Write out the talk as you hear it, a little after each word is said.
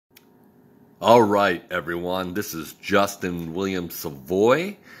All right, everyone. This is Justin William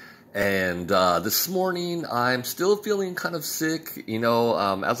Savoy, and this morning I'm still feeling kind of sick.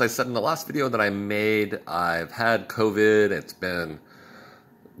 As I said in the last video that I made, I've had COVID. It's been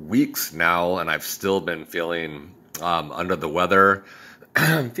weeks now, and I've still been feeling under the weather.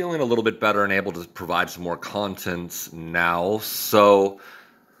 I'm feeling a little bit better and able to provide some more content now. So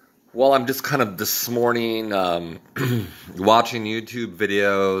while I'm just kind of this morning watching YouTube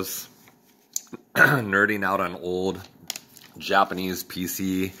videos, nerding out on old Japanese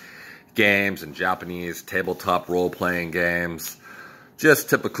PC games and Japanese tabletop role-playing games, just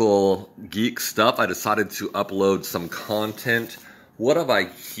typical geek stuff, I decided to upload some content. What have I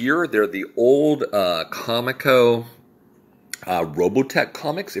here? They're the old Comico Robotech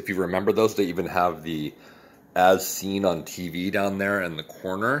comics, if you remember those. They even have the as seen on TV down there in the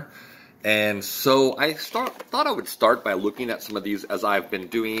corner. And so I thought I would start by looking at some of these as I've been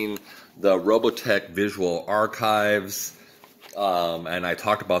doing the Robotech visual archives, and I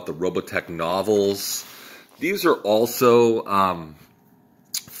talked about the Robotech novels. These are also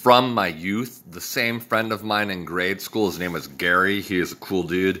from my youth. The same friend of mine in grade school, his name was Gary. He is a cool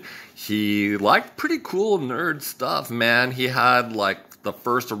dude. He liked pretty cool nerd stuff, man. He had like the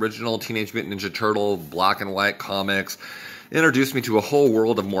first original Teenage Mutant Ninja Turtle black and white comics. Introduced me to a whole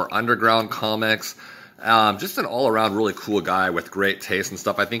world of more underground comics. Just an all-around really cool guy with great taste and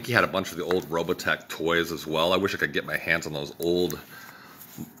stuff. I think he had a bunch of the old Robotech toys as well. I wish I could get my hands on those old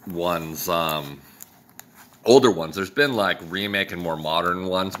ones, older ones. There's been like remake and more modern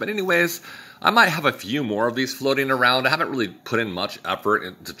ones. But anyways, I might have a few more of these floating around. I haven't really put in much effort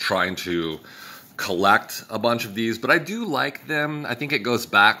into trying to collect a bunch of these, but I do like them. I think it goes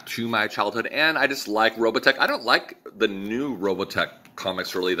back to my childhood, and I just like Robotech. I don't like the new Robotech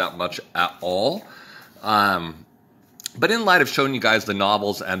comics really that much at all. But in light of showing you guys the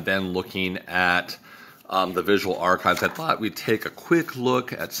novels and then looking at the visual archives, I thought we'd take a quick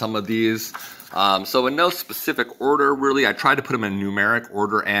look at some of these. So in no specific order, really. I tried to put them in numeric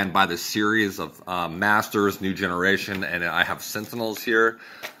order and by the series of Masters, New Generation, and I have Sentinels here.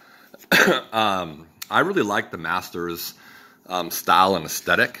 I really like the Masters style and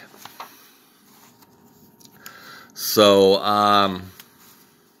aesthetic. So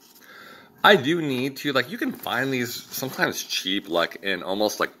I do need to, like, you can find these sometimes cheap, like in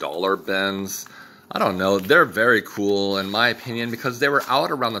almost like dollar bins. I don't know. They're very cool in my opinion because they were out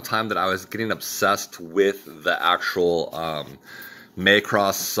around the time that I was getting obsessed with the actual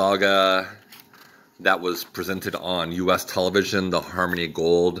Macross saga that was presented on U.S. television, the Harmony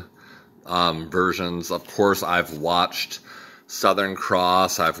Gold versions. Of course, I've watched Southern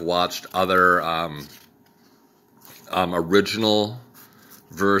Cross. I've watched other original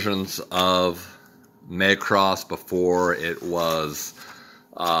versions of Macross before it was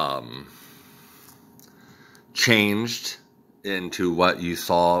changed into what you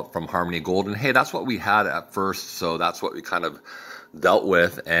saw from Harmony Gold. And hey, that's what we had at first, so that's what we kind of dealt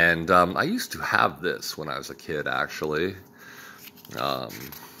with. And I used to have this when I was a kid, actually.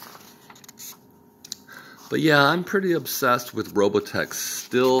 But yeah, I'm pretty obsessed with Robotech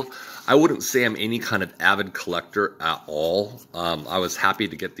still. I wouldn't say I'm any kind of avid collector at all. I was happy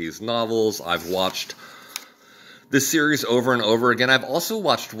to get these novels. I've watched this series over and over again. I've also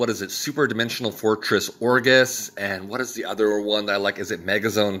watched, what is it, Super Dimensional Fortress Orgus, and what is the other one that I like? Is it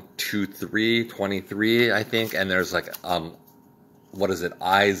Megazone 23, I think? And there's like, what is it,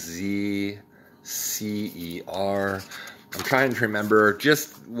 IZCER? I'm trying to remember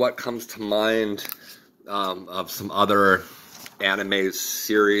just what comes to mind of some other anime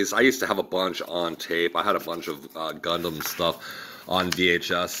series. I used to have a bunch on tape. I had a bunch of Gundam stuff on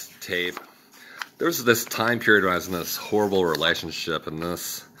VHS tape. There was this time period when I was in this horrible relationship, and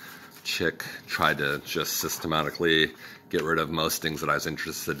this chick tried to just systematically get rid of most things that I was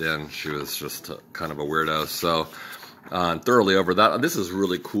interested in. She was just kind of a weirdo. So thoroughly over that. This is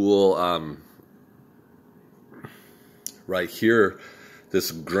really cool. Right here,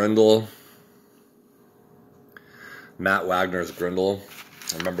 this Grendel, Matt Wagner's Grendel.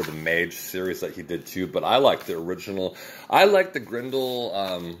 I remember the Mage series that he did too, but I like the original. I like the Grendel,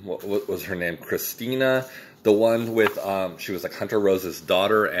 what was her name? Christina. The one with, she was like Hunter Rose's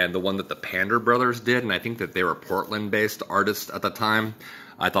daughter, and the one that the Pander brothers did, and I think that they were Portland-based artists at the time.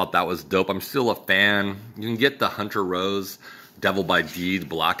 I thought that was dope. I'm still a fan. You can get the Hunter Rose Devil by Deed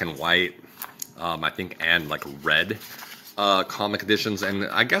black and white, I think, and like red comic editions, and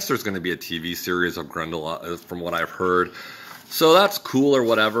I guess there's going to be a TV series of Grendel from what I've heard. So that's cool or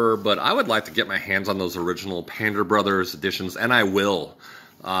whatever, but I would like to get my hands on those original Pander Brothers editions, and I will.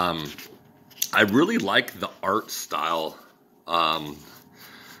 I really like the art style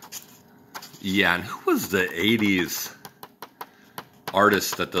Yeah, and who was the 80s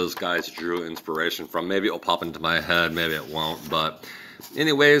artist that those guys drew inspiration from? Maybe it'll pop into my head, maybe it won't. But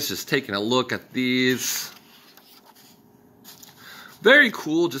anyways, just taking a look at these. Very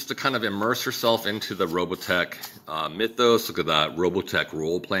cool just to kind of immerse yourself into the Robotech mythos. Look at that Robotech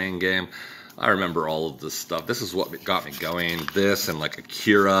role-playing game. I remember all of this stuff. This is what got me going. This and like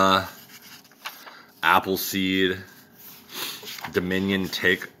Akira, Appleseed, Dominion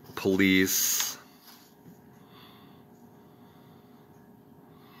Take Police,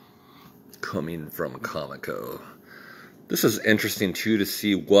 coming from Comico. This is interesting too to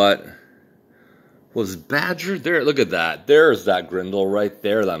see what was Badger there. Look at that. There's that Grindle right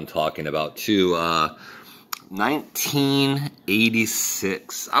there that I'm talking about too.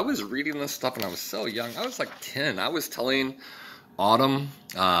 1986. I was reading this stuff and I was so young. I was like 10. I was telling Autumn,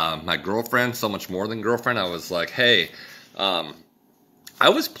 my girlfriend, so much more than girlfriend. I was like, hey, I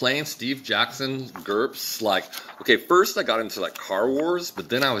was playing Steve Jackson GURPS, like, okay, first I got into like Car Wars, but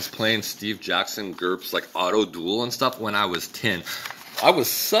then I was playing Steve Jackson GURPS, like Auto Duel and stuff when I was 10. I was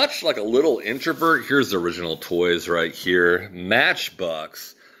such like a little introvert. Here's the original toys right here.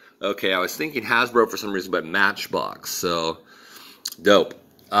 Matchbox. Okay, I was thinking Hasbro for some reason, but Matchbox, so dope.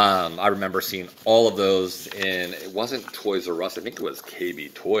 I remember seeing all of those in, it wasn't Toys R Us, I think it was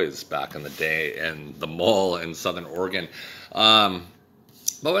KB Toys back in the day, in the mall in Southern Oregon.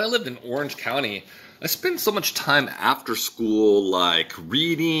 But when I lived in Orange County, I spent so much time after school, like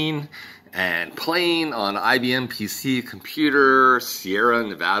reading and playing on IBM PC computer, Sierra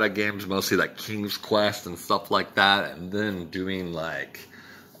Nevada games, mostly like King's Quest and stuff like that, and then doing like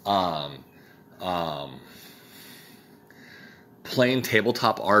playing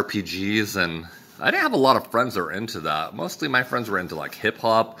tabletop RPGs. And I didn't have a lot of friends that were into that. Mostly my friends were into like hip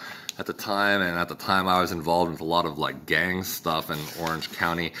hop at the time, and at the time I was involved with a lot of like gang stuff in Orange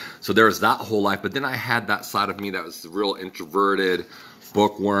County. So there was that whole life, but then I had that side of me that was real introverted,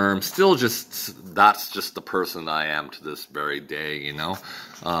 bookworm, still just, that's just the person I am to this very day, you know.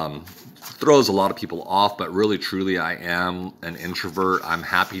 Throws a lot of people off, but really truly I am an introvert. I'm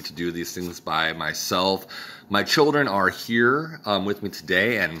happy to do these things by myself. My children are here with me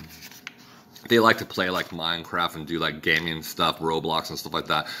today, and they like to play like Minecraft and do like gaming stuff, Roblox and stuff like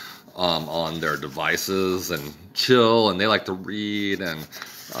that on their devices and chill, and they like to read and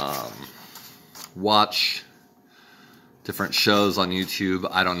watch different shows on YouTube.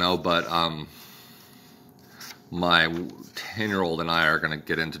 I don't know, but my 10-year-old and I are going to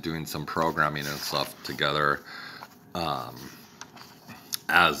get into doing some programming and stuff together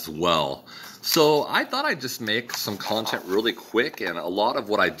as well. So I thought I'd just make some content really quick, and a lot of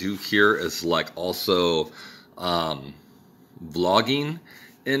what I do here is like also vlogging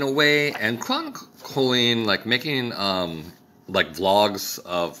in a way, and chronicling, like making like vlogs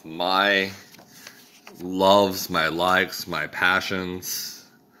of my loves, my likes, my passions,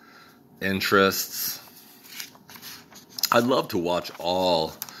 interests. I'd love to watch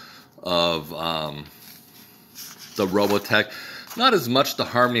all of the Robotech. Not as much the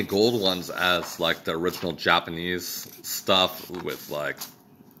Harmony Gold ones as like the original Japanese stuff with like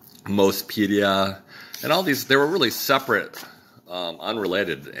Mostpedia and all these. They were really separate,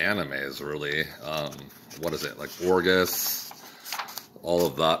 unrelated animes, really. What is it, like Orgus, all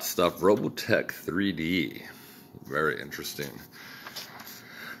of that stuff. Robotech 3D, very interesting.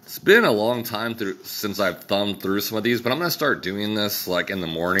 It's been a long time since I've thumbed through some of these, but I'm gonna start doing this like in the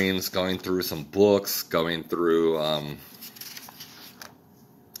mornings, going through some books, going through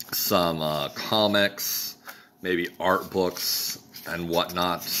some comics, maybe art books and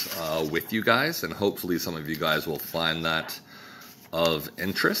whatnot with you guys, and hopefully some of you guys will find that of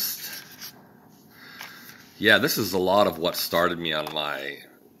interest. Yeah, this is a lot of what started me on my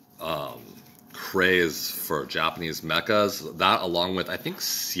craze for Japanese mechas. That, along with, I think,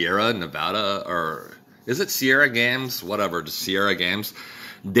 Sierra Nevada, or is it Sierra Games? Whatever, just Sierra Games.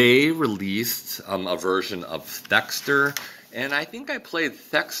 They released a version of Thexter, and I think I played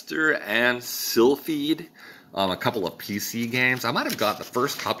Thexter and Sylphid, a couple of PC games. I might have got the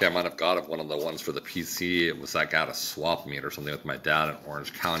first copy I might have got of one of the ones for the PC. It was like at a swap meet or something with my dad in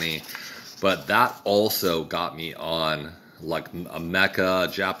Orange County. But that also got me on like a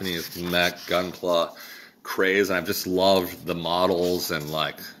mecha, Japanese mech, Gunpla craze. And I've just loved the models and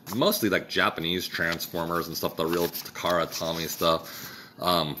like mostly like Japanese Transformers and stuff, the real Takara Tomy stuff.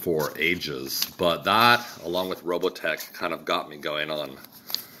 For ages, but that, along with Robotech, kind of got me going on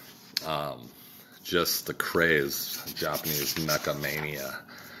just the craze, Japanese mecha mania.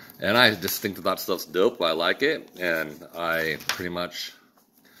 And I just think that stuff's dope. I like it, and I pretty much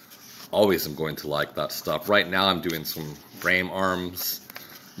always am going to like that stuff. Right now I'm doing some frame arms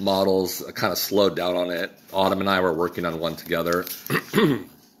models. I kind of slowed down on it. Autumn and I were working on one together. And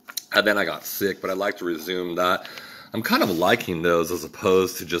then I got sick, but I'd like to resume that. I'm kind of liking those as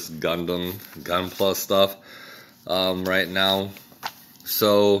opposed to just Gundam, Gunpla stuff right now.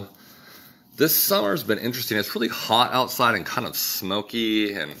 So this summer's been interesting. It's really hot outside and kind of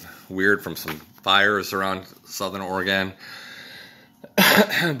smoky and weird from some fires around Southern Oregon.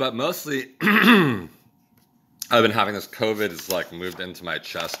 But mostly, I've been having this COVID. It's like moved into my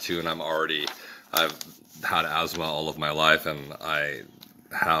chest too, and I've had asthma all of my life, and I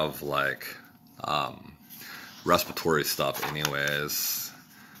have like respiratory stuff anyways.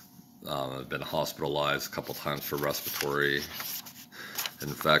 I've been hospitalized a couple times for respiratory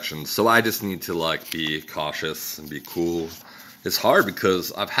infections, so I just need to like be cautious and be cool. It's hard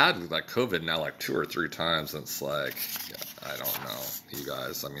because I've had like COVID now like 2 or 3 times, and it's like, I don't know, you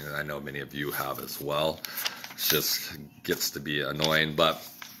guys. I mean, I know many of you have as well. It just gets to be annoying, but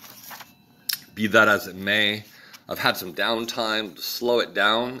be that as it may, I've had some downtime to slow it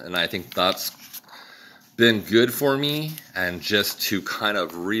down, and I think that's been good for me, and just to kind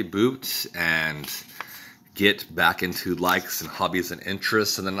of reboot and get back into likes and hobbies and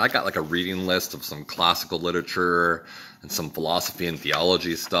interests. And then I got like a reading list of some classical literature and some philosophy and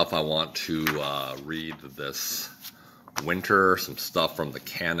theology stuff I want to read this winter. Some stuff from the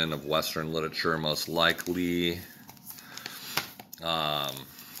canon of Western literature, most likely.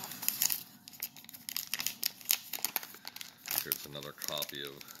 Here's another copy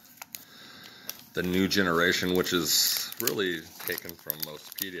of The New Generation, which is really taken from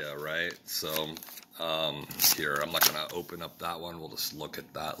Mostpedia, right? So here, I'm not going to open up that one. We'll just look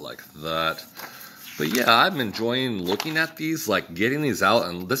at that like that. But yeah, I'm enjoying looking at these, like getting these out.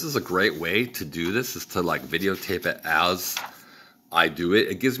 And this is a great way to do this, is to like videotape it as I do it.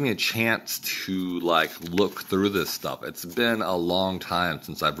 It gives me a chance to like look through this stuff. It's been a long time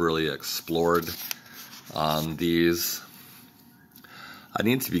since I've really explored these. I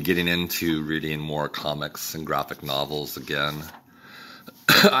need to be getting into reading more comics and graphic novels again.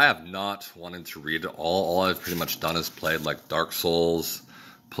 I have not wanted to read it all. All I've pretty much done is played like Dark Souls,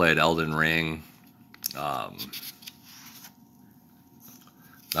 played Elden Ring.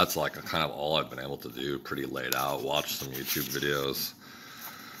 That's like kind of all I've been able to do, pretty laid out. Watch some YouTube videos.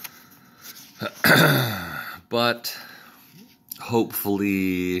 But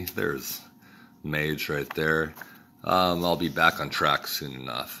hopefully, there's Mage right there. I'll be back on track soon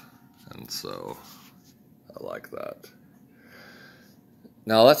enough. And so, I like that.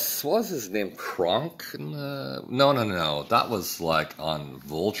 Now, what was his name? Kronk? No. That was like on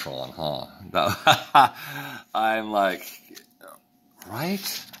Voltron, huh? I'm like,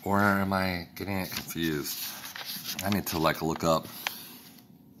 right? Or am I getting it confused? I need to like look up.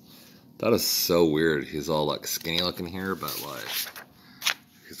 That is so weird. He's all like skinny looking here, but like,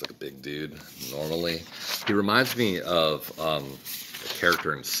 he's like a big dude normally. He reminds me of a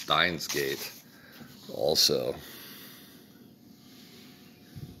character in Steins Gate also.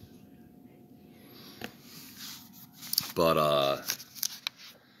 But,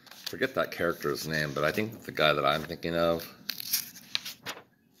 forget that character's name, but I think the guy that I'm thinking of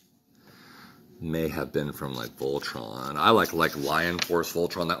may have been from, like, Voltron. I like Lion Force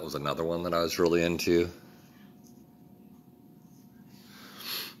Voltron. That was another one that I was really into.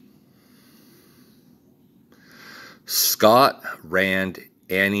 Scott, Rand,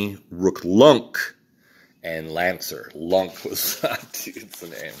 Annie, Rook, Lunk, and Lancer. Lunk was that dude's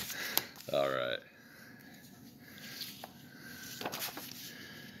name. All right.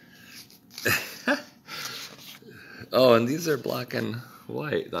 Oh, and these are black and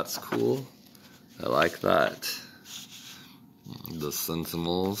white. That's cool. I like that. The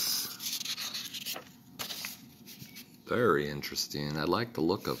Sentinels. Very interesting. I like the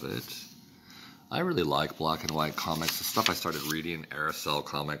look of it. I really like black and white comics. The stuff I started reading, Aracel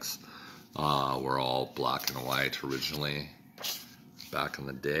comics, were all black and white originally, back in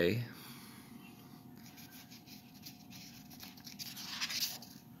the day.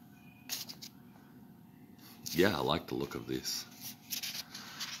 Yeah, I like the look of these.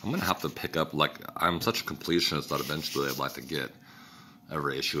 I'm going to have to pick up, like, I'm such a completionist that eventually I'd like to get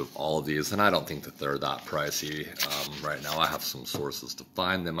every issue of all of these, and I don't think that they're that pricey right now. I have some sources to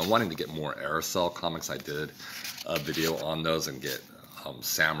find them. I'm wanting to get more Aracel comics. I did a video on those, and get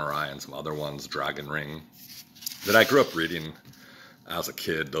Samurai and some other ones, Dragon Ring, that I grew up reading as a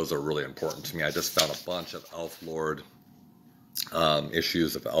kid. Those are really important to me. I just found a bunch of Elf Lord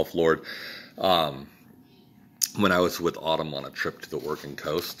issues of Elf Lord when I was with Autumn on a trip to the Oregon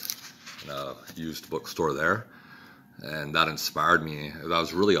coast in a used bookstore there. And that inspired me. That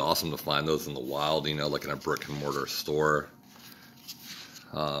was really awesome to find those in the wild, you know, like in a brick and mortar store.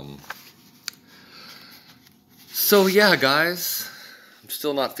 So yeah, guys, I'm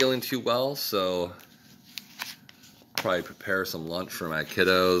still not feeling too well, so probably prepare some lunch for my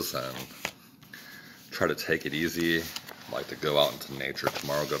kiddos and try to take it easy. Like to go out into nature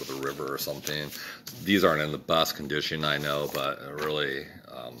tomorrow, go to the river or something. These aren't in the best condition, I know, but really,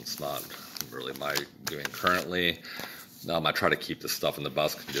 it's not really my doing currently. I try to keep the stuff in the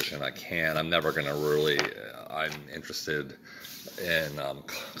best condition I can. I'm never going to really, I'm interested in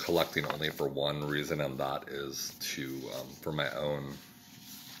collecting only for one reason, and that is for my own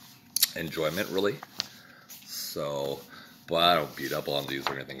enjoyment, really. So, but I don't beat up on these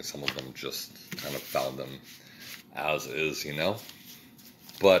or anything. Some of them just kind of found them as is, you know.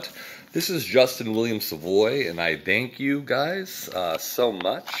 But this is Justin William Savoy, and I thank you guys so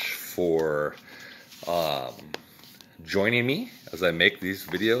much for joining me as I make these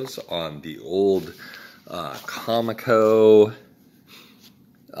videos on the old Comico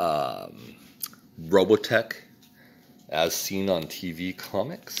Robotech as seen on TV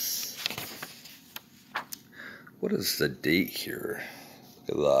comics. What is the date here?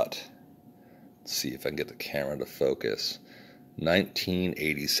 Look at that. Let's see if I can get the camera to focus.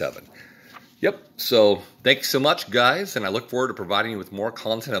 1987. Yep, so thanks so much, guys, and I look forward to providing you with more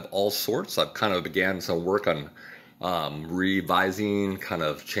content of all sorts. I've kind of began some work on revising, kind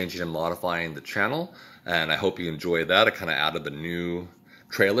of changing and modifying the channel, and I hope you enjoy that. I kind of added the new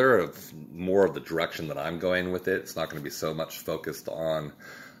trailer of more of the direction that I'm going with it. It's not going to be so much focused on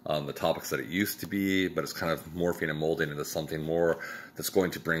the topics that it used to be, but it's kind of morphing and molding into something more that's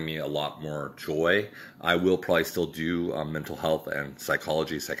going to bring me a lot more joy. I will probably still do mental health and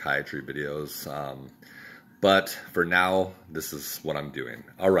psychology, psychiatry videos, but for now, this is what I'm doing.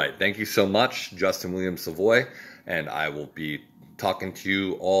 All right, thank you so much, Justin William Savoy, and I will be talking to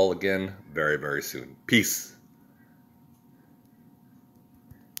you all again very, very soon. Peace.